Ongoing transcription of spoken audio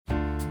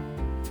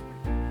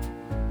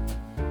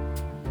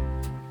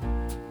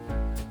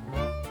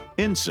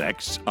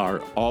Insects are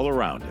all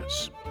around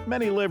us.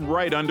 Many live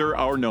right under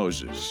our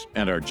noses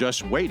and are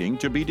just waiting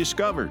to be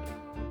discovered.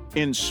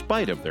 In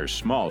spite of their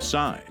small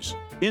size,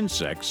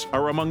 insects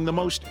are among the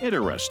most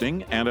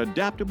interesting and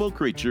adaptable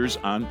creatures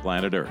on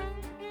planet Earth.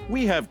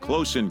 We have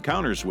close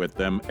encounters with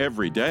them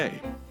every day,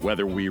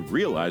 whether we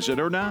realize it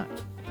or not.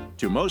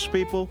 To most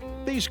people,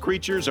 these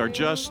creatures are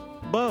just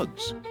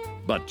bugs.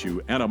 But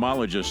to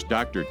entomologist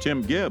Dr.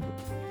 Tim Gibb,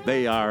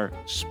 they are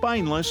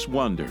spineless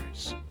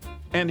wonders.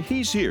 And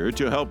he's here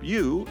to help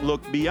you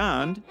look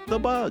beyond the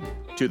bug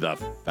to the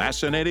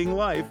fascinating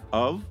life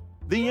of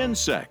the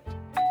insect.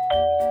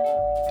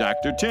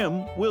 Dr.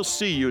 Tim will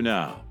see you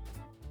now.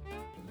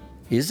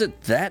 Is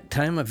it that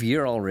time of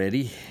year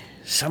already?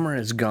 Summer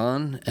is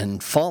gone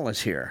and fall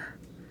is here.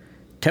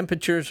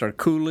 Temperatures are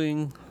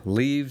cooling,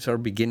 leaves are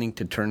beginning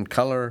to turn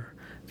color,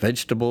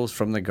 vegetables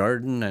from the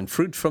garden and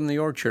fruits from the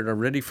orchard are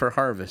ready for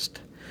harvest,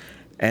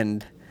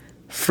 and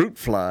fruit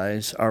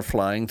flies are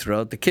flying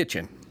throughout the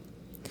kitchen.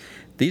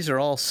 These are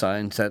all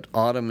signs that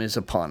autumn is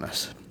upon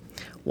us.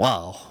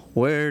 Wow,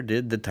 where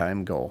did the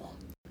time go?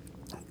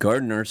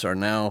 Gardeners are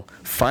now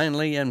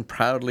finally and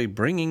proudly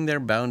bringing their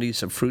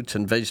bounties of fruits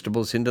and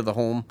vegetables into the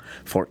home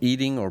for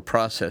eating or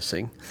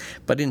processing,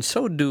 but in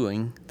so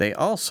doing, they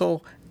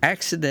also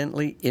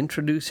accidentally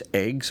introduce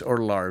eggs or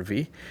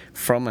larvae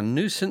from a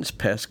nuisance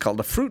pest called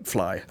a fruit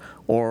fly,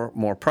 or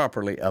more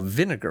properly, a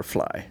vinegar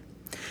fly.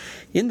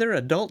 In their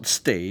adult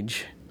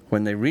stage,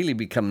 when they really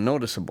become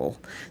noticeable,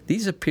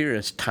 these appear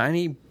as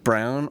tiny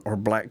brown or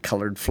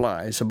black-colored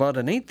flies, about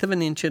 1/8 of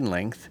an inch in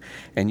length,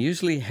 and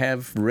usually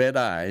have red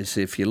eyes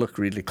if you look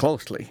really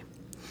closely.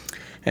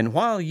 And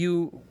while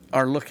you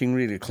are looking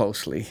really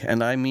closely,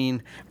 and I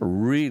mean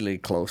really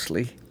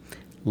closely,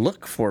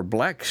 look for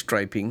black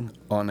striping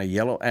on a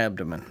yellow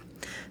abdomen.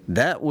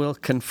 That will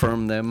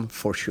confirm them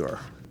for sure.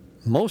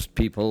 Most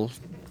people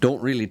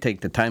don't really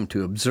take the time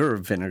to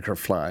observe vinegar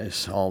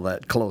flies all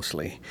that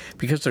closely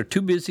because they're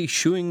too busy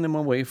shooing them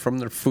away from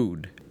their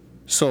food.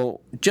 So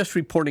just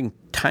reporting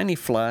tiny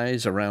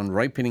flies around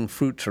ripening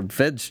fruits or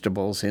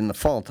vegetables in the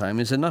fall time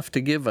is enough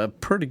to give a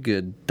pretty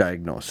good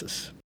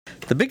diagnosis.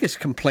 The biggest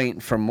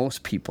complaint from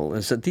most people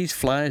is that these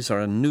flies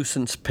are a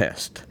nuisance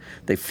pest.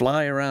 They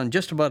fly around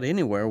just about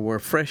anywhere where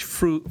fresh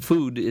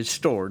food is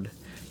stored,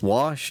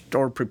 washed,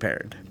 or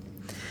prepared.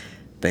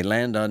 They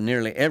land on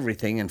nearly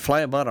everything and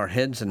fly about our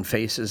heads and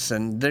faces,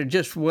 and they're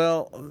just,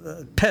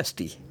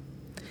 pesty.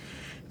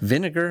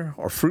 Vinegar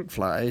or fruit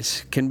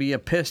flies can be a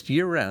pest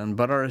year-round,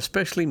 but are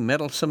especially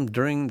meddlesome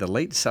during the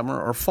late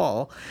summer or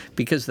fall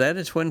because that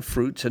is when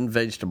fruits and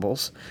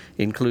vegetables,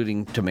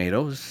 including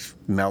tomatoes,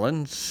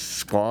 melons,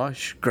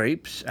 squash,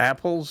 grapes,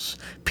 apples,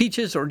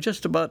 peaches, or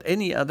just about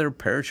any other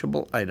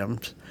perishable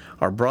items,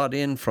 are brought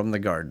in from the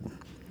garden.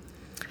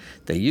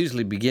 They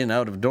usually begin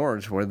out of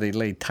doors where they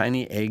lay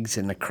tiny eggs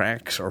in the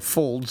cracks or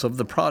folds of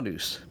the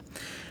produce.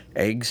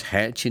 Eggs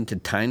hatch into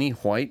tiny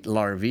white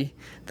larvae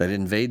that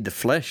invade the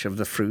flesh of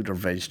the fruit or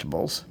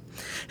vegetables.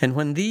 And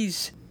when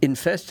these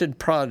infested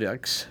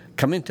products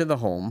come into the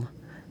home,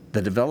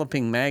 the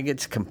developing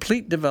maggots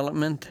complete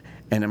development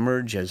and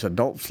emerge as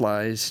adult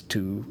flies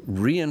to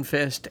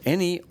reinfest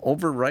any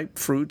overripe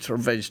fruits or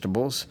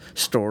vegetables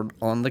stored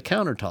on the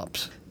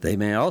countertops. They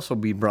may also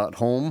be brought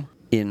home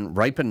in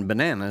ripened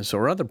bananas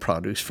or other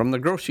produce from the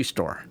grocery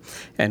store.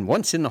 And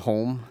once in the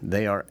home,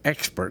 they are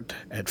expert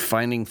at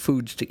finding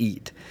foods to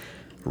eat.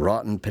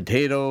 Rotten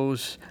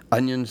potatoes,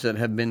 onions that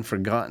have been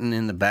forgotten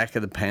in the back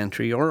of the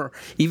pantry, or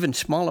even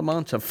small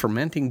amounts of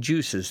fermenting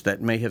juices that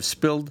may have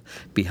spilled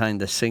behind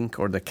the sink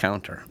or the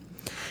counter.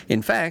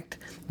 In fact,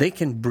 they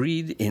can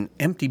breed in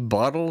empty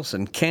bottles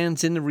and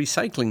cans in the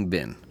recycling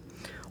bin,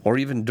 or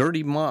even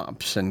dirty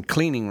mops and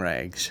cleaning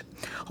rags.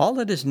 All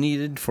that is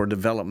needed for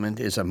development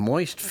is a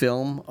moist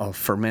film of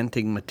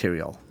fermenting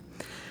material.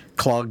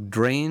 Clogged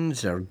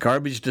drains or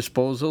garbage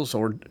disposals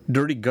or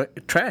dirty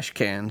trash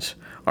cans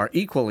are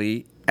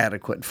equally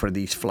adequate for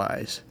these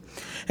flies.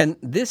 And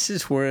this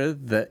is where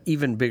the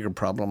even bigger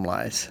problem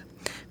lies.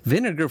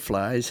 Vinegar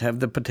flies have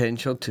the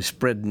potential to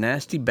spread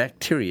nasty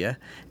bacteria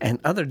and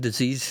other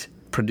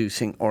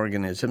disease-producing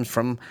organisms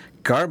from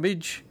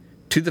garbage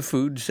to the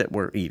foods that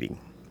we're eating.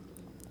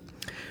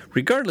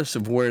 Regardless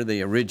of where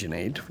they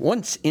originate,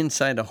 once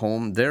inside a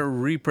home, their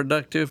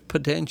reproductive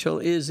potential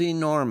is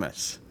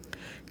enormous.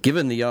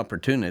 Given the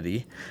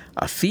opportunity,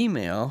 a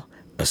female,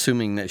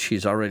 assuming that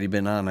she's already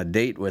been on a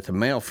date with a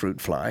male fruit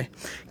fly,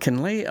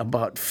 can lay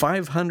about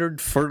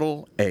 500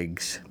 fertile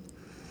eggs.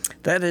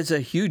 That is a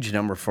huge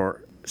number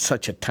for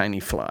such a tiny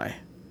fly.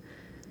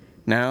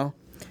 Now,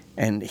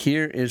 and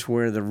here is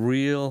where the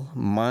real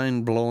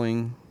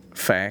mind-blowing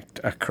fact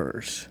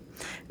occurs.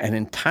 An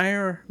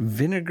entire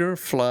vinegar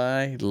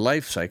fly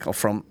life cycle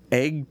from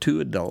egg to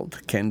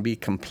adult can be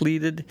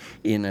completed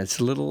in as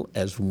little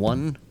as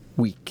 1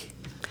 week.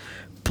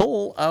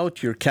 Pull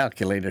out your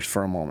calculators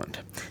for a moment.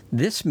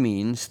 This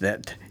means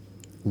that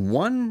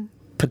one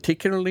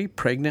particularly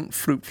pregnant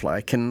fruit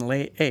fly can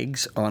lay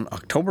eggs on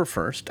October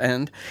 1st,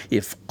 and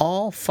if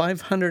all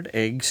 500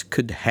 eggs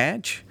could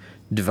hatch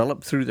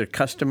developed through their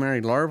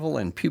customary larval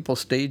and pupal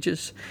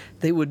stages,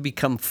 they would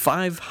become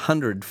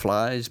 500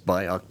 flies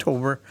by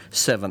October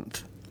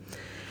 7th.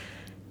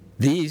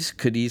 These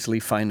could easily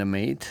find a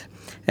mate,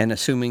 and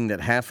assuming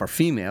that half are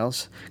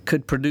females,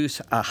 could produce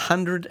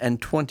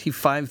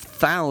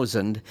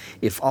 125,000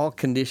 if all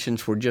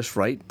conditions were just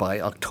right by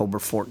October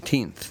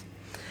 14th.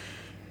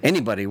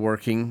 Anybody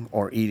working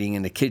or eating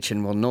in the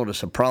kitchen will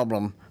notice a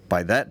problem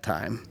by that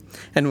time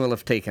and will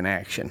have taken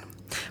action.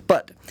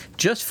 But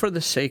just for the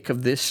sake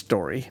of this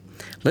story,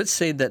 let's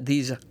say that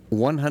these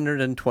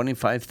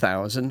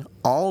 125,000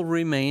 all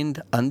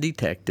remained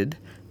undetected,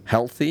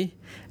 healthy,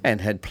 and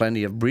had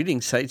plenty of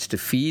breeding sites to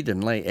feed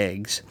and lay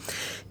eggs.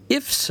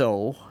 If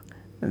so,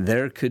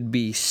 there could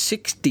be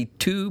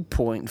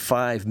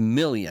 62.5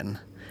 million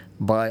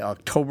by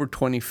October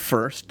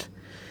 21st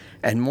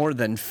and more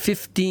than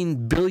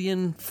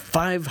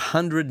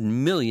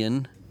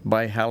 15,500,000,000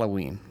 by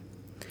Halloween.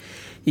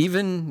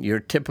 Even your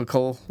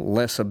typical,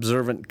 less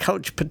observant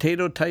couch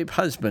potato type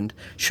husband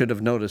should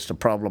have noticed a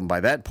problem by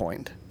that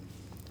point.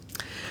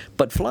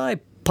 But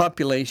fly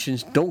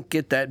populations don't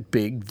get that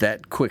big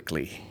that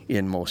quickly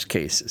in most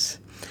cases.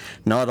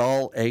 Not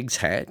all eggs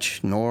hatch,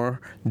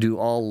 nor do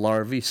all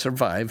larvae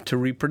survive to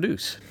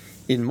reproduce.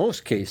 In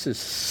most cases,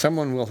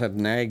 someone will have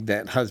nagged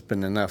that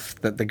husband enough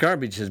that the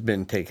garbage has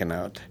been taken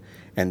out,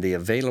 and the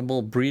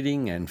available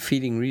breeding and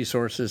feeding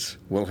resources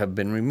will have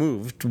been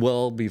removed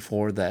well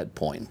before that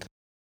point.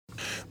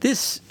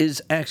 This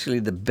is actually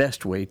the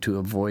best way to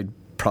avoid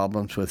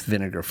problems with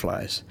vinegar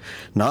flies,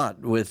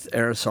 not with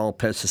aerosol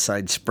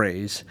pesticide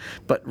sprays,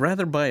 but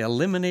rather by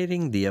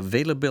eliminating the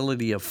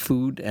availability of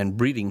food and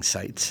breeding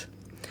sites.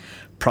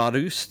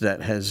 Produce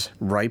that has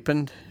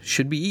ripened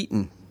should be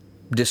eaten,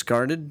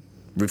 discarded,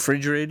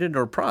 refrigerated,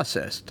 or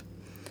processed.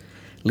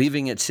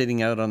 Leaving it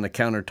sitting out on the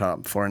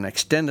countertop for an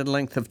extended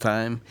length of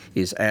time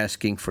is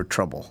asking for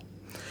trouble.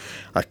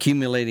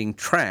 Accumulating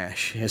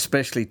trash,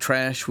 especially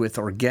trash with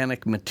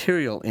organic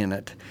material in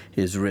it,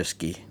 is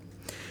risky.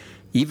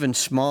 Even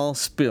small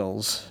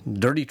spills,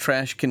 dirty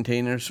trash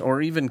containers,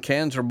 or even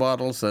cans or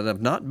bottles that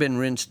have not been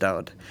rinsed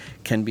out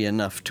can be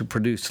enough to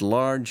produce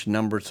large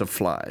numbers of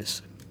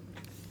flies.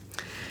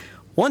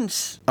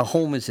 Once a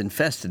home is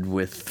infested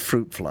with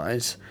fruit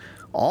flies,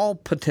 all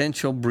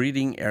potential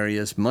breeding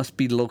areas must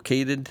be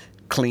located,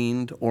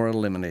 cleaned, or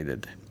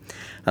eliminated.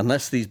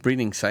 Unless these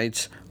breeding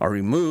sites are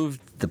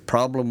removed, the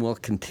problem will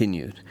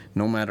continue,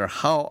 no matter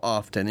how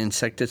often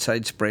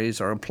insecticide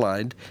sprays are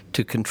applied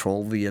to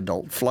control the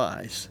adult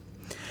flies.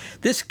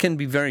 This can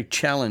be very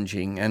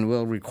challenging and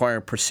will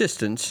require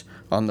persistence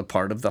on the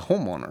part of the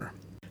homeowner.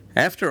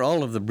 After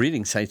all of the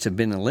breeding sites have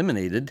been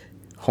eliminated,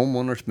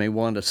 homeowners may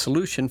want a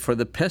solution for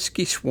the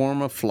pesky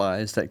swarm of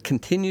flies that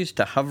continues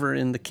to hover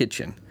in the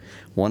kitchen,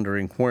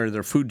 wondering where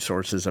their food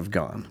sources have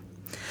gone.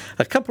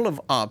 A couple of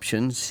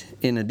options,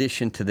 in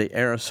addition to the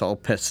aerosol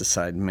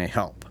pesticide, may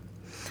help.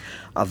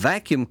 A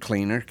vacuum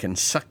cleaner can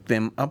suck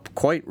them up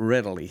quite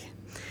readily.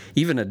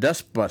 Even a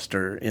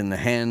dustbuster in the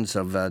hands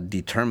of a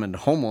determined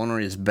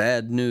homeowner is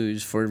bad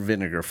news for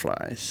vinegar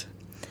flies.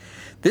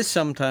 This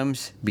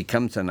sometimes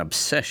becomes an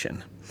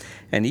obsession,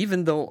 and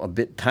even though a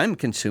bit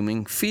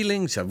time-consuming,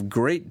 feelings of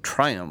great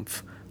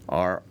triumph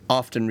are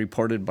often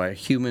reported by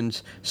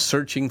humans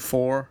searching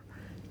for,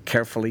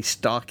 carefully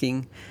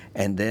stalking,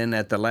 and then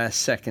at the last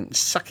second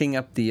sucking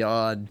up the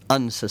odd,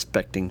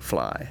 unsuspecting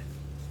fly.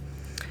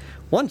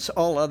 Once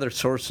all other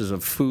sources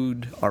of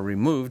food are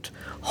removed,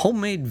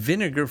 homemade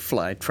vinegar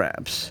fly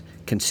traps,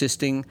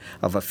 consisting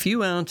of a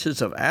few ounces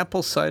of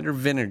apple cider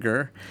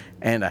vinegar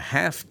and a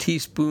half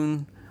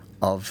teaspoon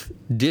of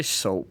dish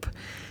soap,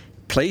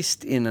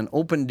 placed in an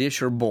open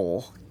dish or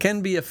bowl,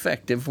 can be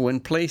effective when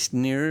placed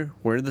near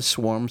where the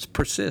swarms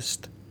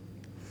persist.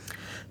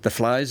 The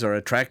flies are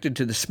attracted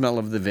to the smell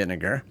of the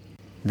vinegar.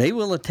 They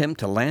will attempt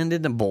to land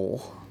in the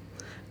bowl,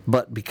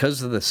 but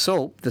because of the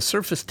soap, the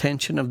surface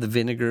tension of the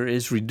vinegar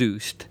is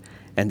reduced,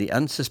 and the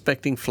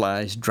unsuspecting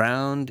flies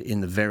drowned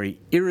in the very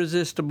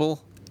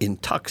irresistible,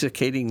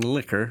 intoxicating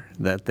liquor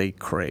that they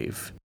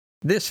crave.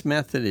 This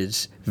method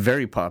is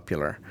very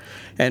popular,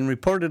 and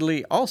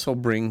reportedly also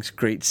brings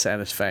great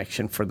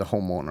satisfaction for the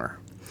homeowner.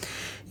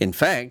 In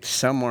fact,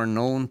 some are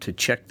known to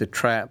check the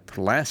trap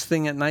last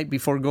thing at night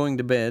before going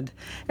to bed,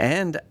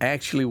 and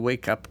actually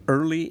wake up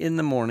early in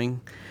the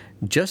morning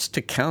just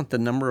to count the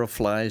number of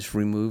flies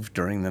removed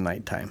during the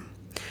nighttime.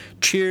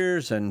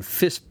 Cheers and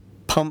fist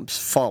pumps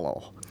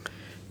follow,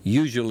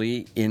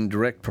 usually in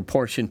direct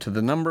proportion to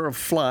the number of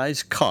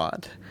flies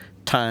caught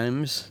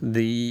times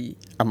the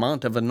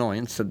amount of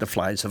annoyance that the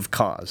flies have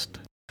caused.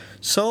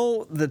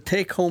 So the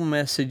take-home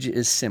message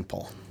is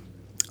simple.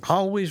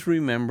 Always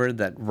remember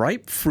that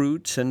ripe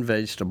fruits and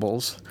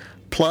vegetables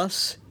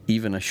plus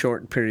even a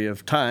short period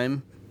of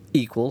time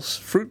equals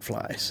fruit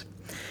flies.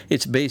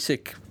 It's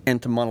basic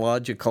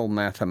entomological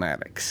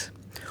mathematics.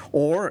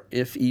 Or,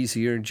 if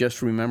easier,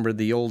 just remember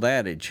the old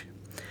adage,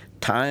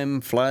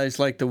 time flies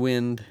like the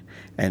wind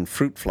and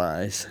fruit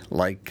flies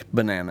like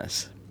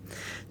bananas.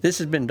 This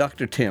has been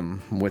Dr.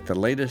 Tim with the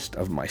latest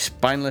of my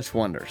spineless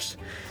wonders.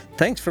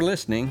 Thanks for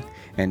listening,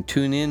 and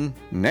tune in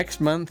next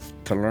month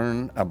to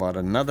learn about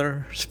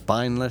another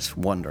spineless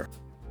wonder.